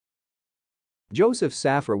Joseph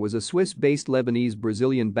Safra was a Swiss-based Lebanese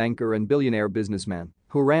Brazilian banker and billionaire businessman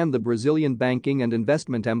who ran the Brazilian banking and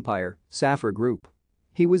investment empire, Safra Group.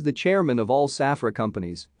 He was the chairman of all Safra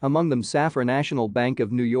companies, among them Safra National Bank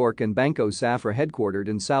of New York and Banco Safra headquartered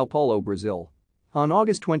in São Paulo, Brazil. On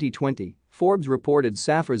August 2020, Forbes reported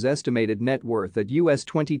Safra's estimated net worth at US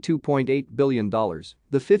 $22.8 billion,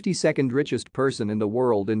 the 52nd richest person in the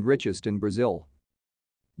world and richest in Brazil.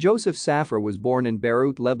 Joseph Safra was born in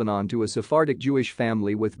Beirut, Lebanon to a Sephardic Jewish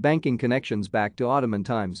family with banking connections back to Ottoman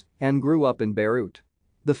times and grew up in Beirut.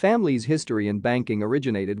 The family's history in banking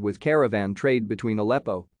originated with caravan trade between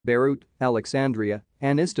Aleppo, Beirut, Alexandria,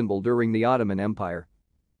 and Istanbul during the Ottoman Empire.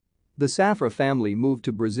 The Safra family moved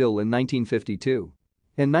to Brazil in 1952.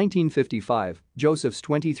 In 1955, Joseph's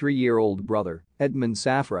 23-year-old brother, Edmund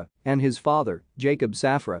Safra, and his father, Jacob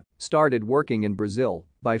Safra, started working in Brazil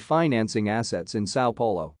by financing assets in São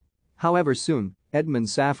Paulo. However, soon, Edmund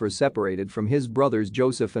Safra separated from his brothers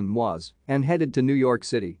Joseph and Moise and headed to New York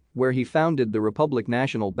City, where he founded the Republic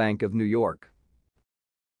National Bank of New York.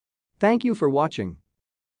 Thank you for watching.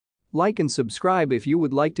 Like and subscribe if you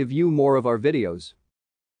would like to view more of our videos.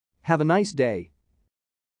 Have a nice day.